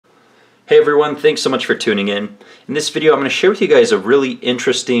Hey everyone, thanks so much for tuning in. In this video I'm going to share with you guys a really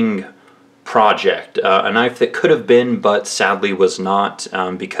interesting project, a knife that could have been but sadly was not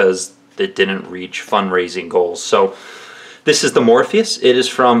because it didn't reach fundraising goals. So this is the Morpheus. It is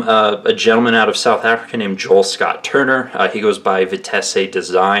from a gentleman out of South Africa named Joel Scott Turner. He goes by Vitesse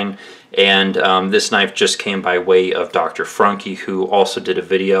Design, and this knife just came by way of Dr. Franke, who also did a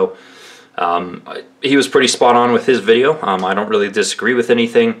video. He was pretty spot on with his video. I don't really disagree with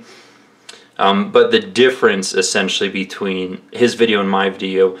anything. But the difference essentially between his video and my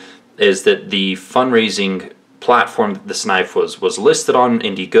video is that the fundraising platform that this knife was listed on,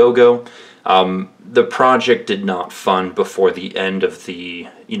 Indiegogo, the project did not fund before the end of the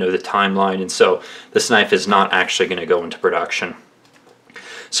timeline, and so this knife is not actually going to go into production.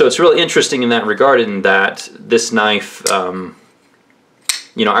 So it's really interesting in that regard, in that this knife, I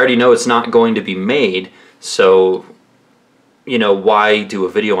already know it's not going to be made, so why do a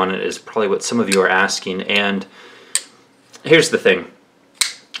video on it is probably what some of you are asking. And here's the thing.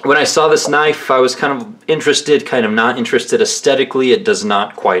 When I saw this knife, I was kind of interested, kind of not interested. Aesthetically, it does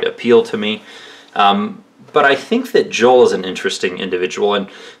not quite appeal to me. But I think that Joel is an interesting individual. And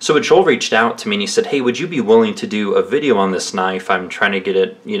so Joel reached out to me and he said, hey, would you be willing to do a video on this knife? I'm trying to get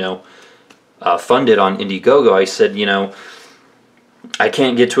it, funded on Indiegogo. I said, I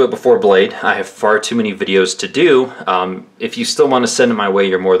can't get to it before Blade. I have far too many videos to do. If you still want to send it my way,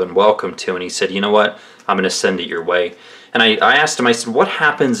 you're more than welcome to. And he said, you know what? I'm going to send it your way. And I asked him, I said, what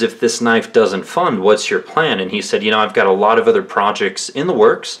happens if this knife doesn't fund? What's your plan? And he said, I've got a lot of other projects in the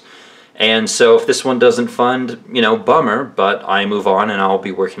works. And so if this one doesn't fund, bummer, but I move on and I'll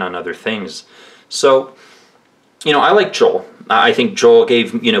be working on other things. So, I like Joel. I think Joel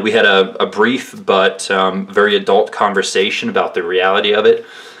gave, we had a brief but very adult conversation about the reality of it.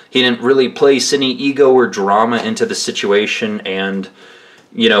 He didn't really place any ego or drama into the situation. And,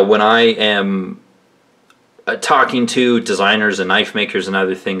 when I am talking to designers and knife makers and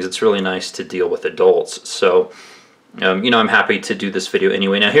other things, it's really nice to deal with adults. So, I'm happy to do this video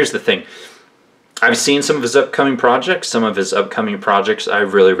anyway. Now, here's the thing. I've seen some of his upcoming projects. Some of his upcoming projects I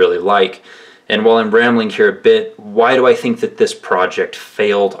really, really like. And while I'm rambling here a bit, why do I think that this project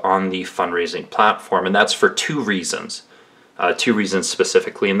failed on the fundraising platform? And that's for two reasons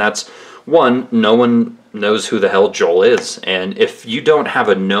specifically. And that's, one, no one knows who the hell Joel is. And if you don't have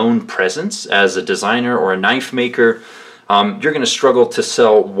a known presence as a designer or a knife maker, you're going to struggle to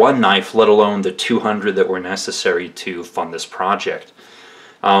sell one knife, let alone the 200 that were necessary to fund this project.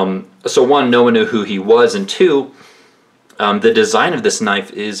 So one, no one knew who he was, and two, the design of this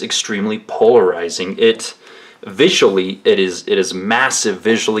knife is extremely polarizing. Visually, it is massive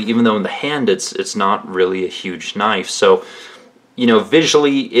visually, even though in the hand it's not really a huge knife. So,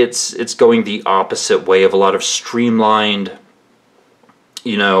 visually it's going the opposite way of a lot of streamlined,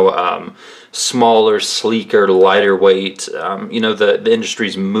 smaller, sleeker, lighter weight. The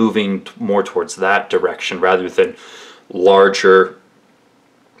industry's moving more towards that direction rather than larger,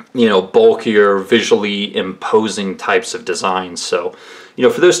 bulkier, visually imposing types of designs. So,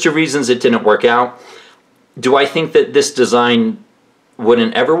 for those two reasons, it didn't work out. Do I think that this design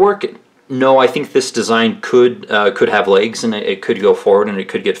wouldn't ever work? No, I think this design could have legs, and it could go forward, and it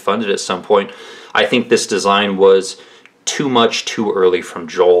could get funded at some point. I think this design was too much too early from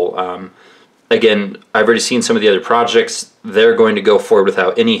Joel. Again, I've already seen some of the other projects. They're going to go forward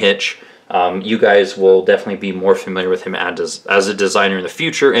without any hitch. You guys will definitely be more familiar with him as a designer in the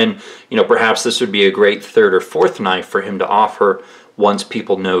future, and perhaps this would be a great third or fourth knife for him to offer once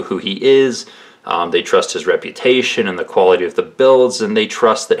people know who he is. They trust his reputation and the quality of the builds, and they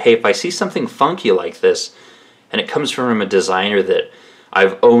trust that, hey, if I see something funky like this and it comes from a designer that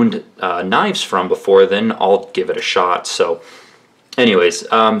I've owned knives from before, then I'll give it a shot. So anyways,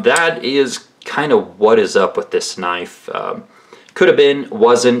 that is kind of what is up with this knife. Could have been,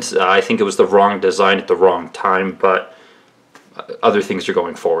 wasn't. I think it was the wrong design at the wrong time, but other things are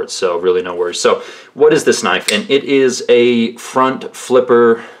going forward, so really no worries. So what is this knife? And it is a front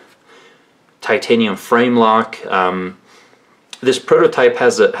flipper titanium frame lock. This prototype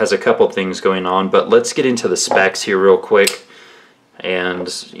has a couple things going on, but let's get into the specs here real quick. And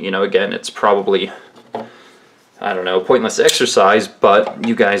again, it's probably, I don't know, pointless exercise, but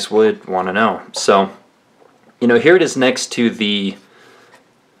you guys would want to know. So here it is next to the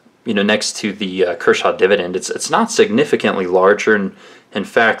Kershaw dividend. It's not significantly larger, and in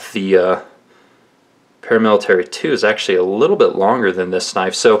fact the Paramilitary 2 is actually a little bit longer than this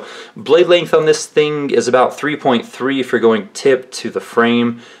knife. So blade length on this thing is about 3.3 if you're going tip to the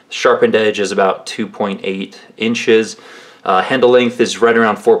frame. Sharpened edge is about 2.8 inches. Handle length is right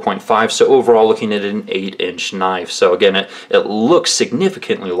around 4.5, so overall looking at an 8-inch knife. So again, it looks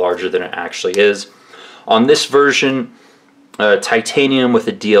significantly larger than it actually is. On this version, titanium with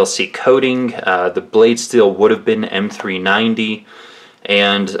a DLC coating. The blade steel would have been M390,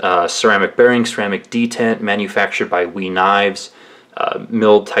 and ceramic bearing, ceramic detent, manufactured by WE Knives,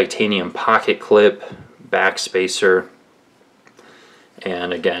 milled titanium pocket clip, back spacer,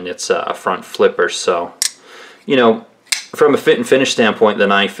 and again, it's a front flipper. So, you know, from a fit and finish standpoint, the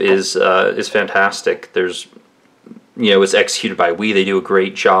knife is fantastic. There's, you know, it's executed by WE. They do a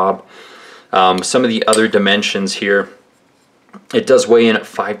great job. Some of the other dimensions here, it does weigh in at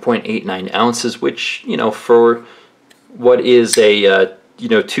 5.89 ounces, which, you know, for what is a you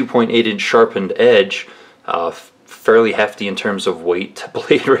know, 2.8-inch sharpened edge, fairly hefty in terms of weight to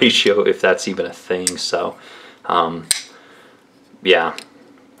blade ratio, if that's even a thing. So yeah,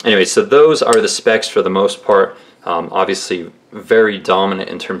 anyway, so those are the specs for the most part. Obviously very dominant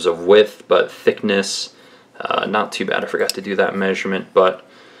in terms of width, but thickness not too bad. I forgot to do that measurement, but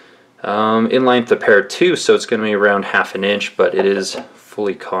in length a pair too, so it's going to be around 1/2 inch, but it is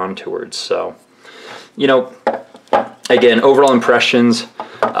fully contoured. So, you know, again, overall impressions,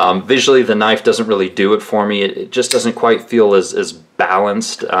 visually the knife doesn't really do it for me. It just doesn't quite feel as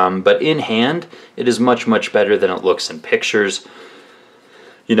balanced, but in hand it is much better than it looks in pictures.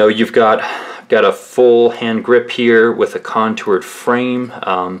 You know, you've got a full hand grip here with a contoured frame,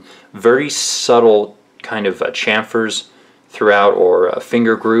 very subtle kind of chamfers throughout, or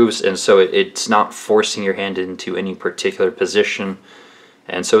finger grooves, and so it's not forcing your hand into any particular position,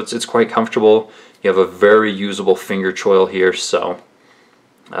 and so it's quite comfortable. You have a very usable finger choil here, so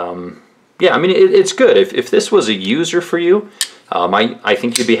yeah, I mean, it's good. If this was a user for you, I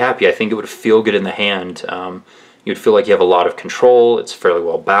think you'd be happy. I think it would feel good in the hand. You'd feel like you have a lot of control. It's fairly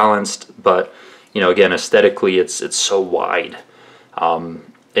well balanced, but, you know, again, aesthetically, it's so wide.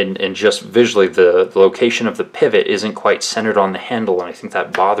 And just visually, the location of the pivot isn't quite centered on the handle, and I think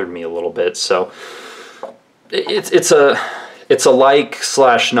that bothered me a little bit. So it's a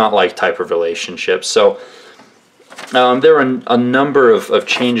like/not like type of relationship. So there are a number of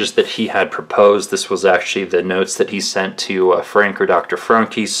changes that he had proposed. This was actually the notes that he sent to Frank or Dr.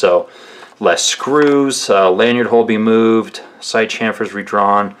 Franke. So less screws, lanyard hole be moved, side chamfers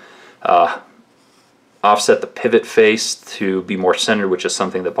redrawn, offset the pivot face to be more centered, which is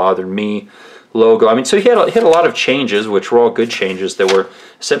something that bothered me. Logo, I mean, so he had a lot of changes, which were all good changes that were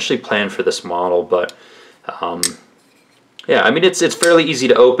essentially planned for this model. But yeah, I mean, it's fairly easy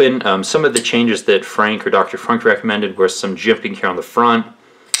to open. Some of the changes that Frank or Dr. Frank recommended were some jimping here on the front.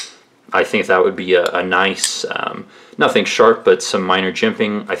 I think that would be a nice, nothing sharp, but some minor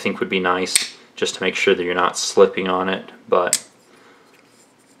jimping I think would be nice, just to make sure that you're not slipping on it. But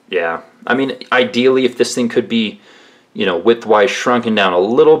yeah, I mean, ideally, if this thing could be, you know, width-wise shrunken down a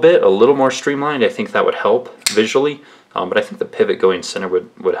little bit, a little more streamlined, I think that would help visually. But I think the pivot going center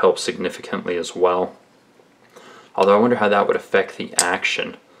would help significantly as well. Although I wonder how that would affect the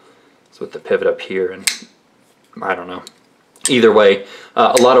action. So with the pivot up here, and I don't know. Either way,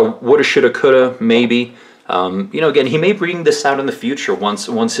 a lot of woulda, shoulda, coulda, maybe. You know, again, he may bring this out in the future once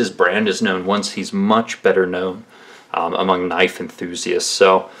his brand is known, once he's much better known among knife enthusiasts.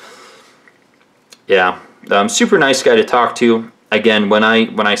 So yeah, super nice guy to talk to. Again, when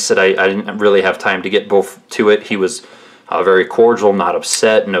I said I didn't really have time to get both to it, he was very cordial, not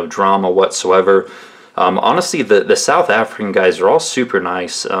upset, no drama whatsoever. Honestly, the South African guys are all super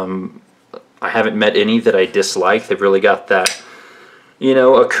nice. I haven't met any that I dislike. They've really got that, you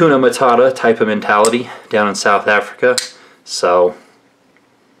know, Hakuna Matata type of mentality down in South Africa. So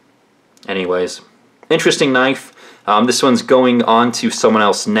anyways, interesting knife. This one's going on to someone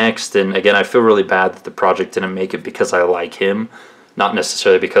else next, and again, I feel really bad that the project didn't make it because I like him, not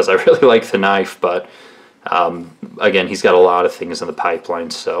necessarily because I really like the knife, but again, he's got a lot of things in the pipeline,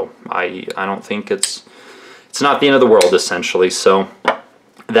 so I don't think it's not the end of the world, essentially. So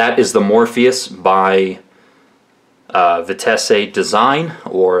that is the Morpheus by Vitesse Design,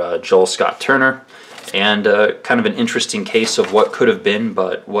 or Joel Scott Turner, and kind of an interesting case of what could have been,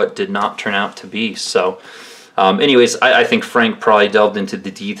 but what did not turn out to be. So anyways, I think Frank probably delved into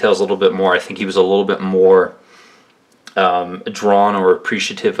the details a little bit more. I think he was a little bit more drawn or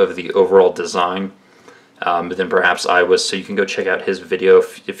appreciative of the overall design than perhaps I was, so you can go check out his video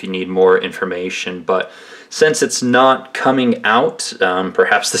if you need more information. But since it's not coming out,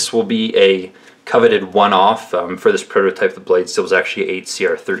 perhaps this will be a coveted one-off. For this prototype, the blade still was actually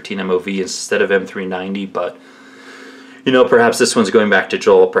 8CR13 MOV instead of M390, but you know, perhaps this one's going back to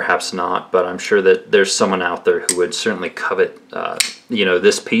Joel, perhaps not, but I'm sure that there's someone out there who would certainly covet, you know,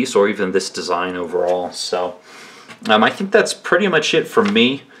 this piece or even this design overall. So I think that's pretty much it for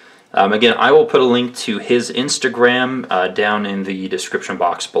me. Again, I will put a link to his Instagram down in the description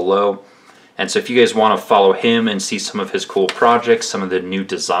box below. And so if you guys want to follow him and see some of his cool projects, some of the new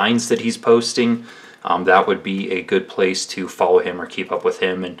designs that he's posting, that would be a good place to follow him or keep up with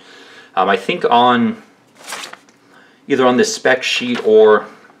him. And I think on either on this spec sheet or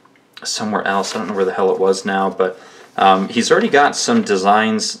somewhere else, I don't know where the hell it was now, but he's already got some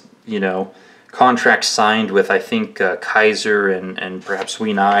designs, you know, contracts signed with, I think, Kaiser and perhaps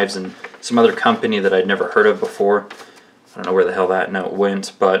We Knives and some other company that I'd never heard of before. I don't know where the hell that note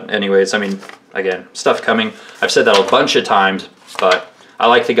went, but anyways, I mean, again, stuff coming. I've said that a bunch of times, but I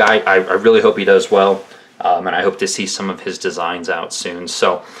like the guy. I really hope he does well, and I hope to see some of his designs out soon.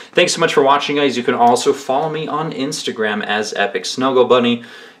 So thanks so much for watching, guys. You can also follow me on Instagram as EpicSnuggleBunny,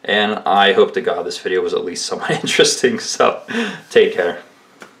 and I hope to God this video was at least somewhat interesting, so take care.